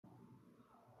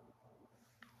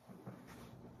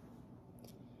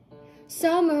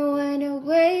Summer went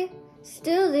away,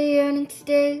 still the yearning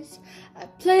stays. I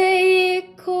play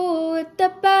it cool with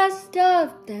the best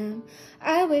of them.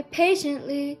 I wait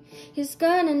patiently, he's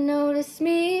gonna notice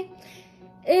me.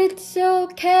 It's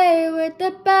okay with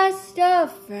the best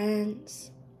of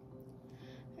friends.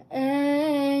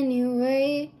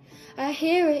 Anyway, I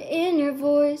hear it in your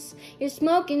voice. You're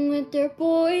smoking with your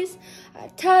boys. I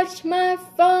touch my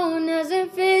phone as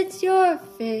if it's your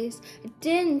face. I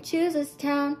didn't choose this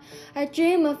town, I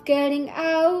dream of getting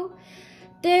out.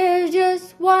 There's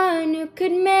just one who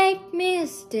could make me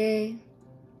stay.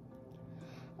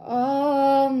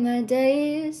 All my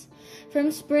days,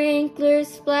 from sprinkler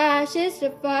splashes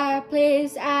to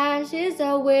fireplace ashes,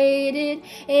 I waited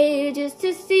ages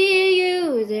to see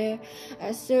you there.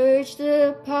 I searched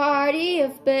the party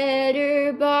of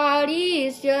better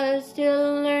bodies just to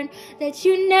learn that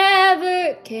you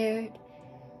never cared.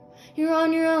 You're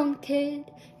on your own,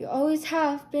 kid, you always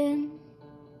have been.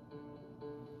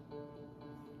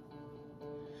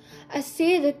 I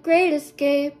see the great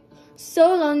escape,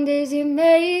 so long Daisy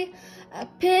May. I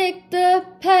pick the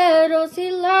petals,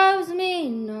 he loves me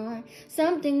not.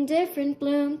 Something different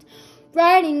bloomed,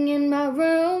 writing in my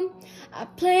room. I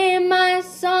play my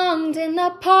songs in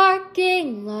the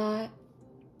parking lot.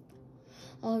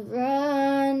 I'll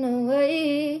run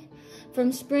away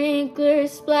from sprinkler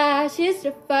splashes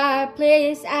to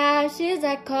fireplace ashes.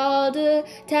 I called a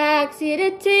taxi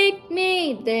to take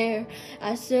me there.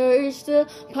 I searched the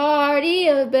party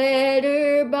of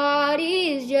better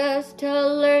bodies just to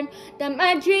learn that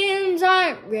my dreams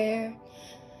aren't rare.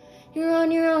 You're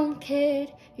on your own,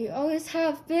 kid, you always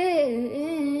have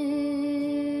been.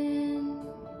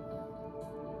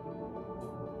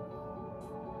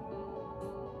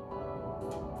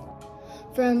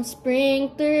 From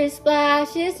sprinkler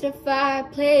splashes to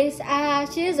fireplace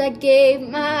ashes, I gave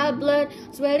my blood,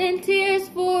 sweat, and tears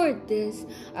for this.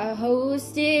 I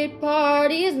hosted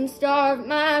parties and starved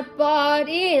my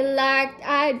body like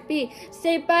I'd be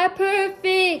saved by a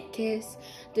perfect kiss.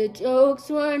 The jokes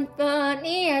weren't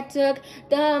funny, I took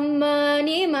the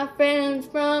money. My friends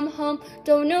from home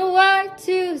don't know what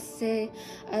to say.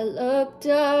 I looked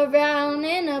around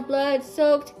in a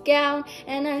blood-soaked gown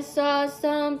and I saw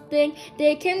something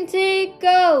they can take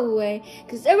away.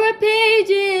 'Cause there were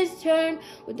pages turned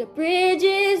with the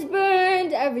bridges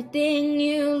burned. Everything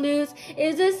you lose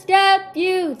is a step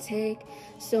you take.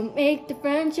 So make the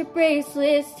friendship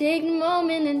bracelets, take a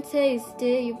moment and taste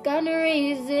it. You've got no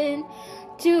reason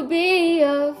to be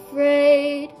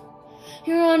afraid.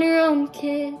 You're on your own,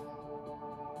 kid.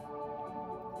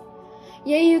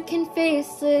 Yeah, you can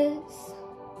face this.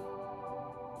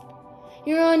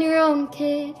 You're on your own,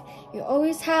 kid. You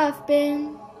always have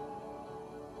been.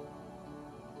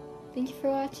 Thank you for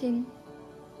watching.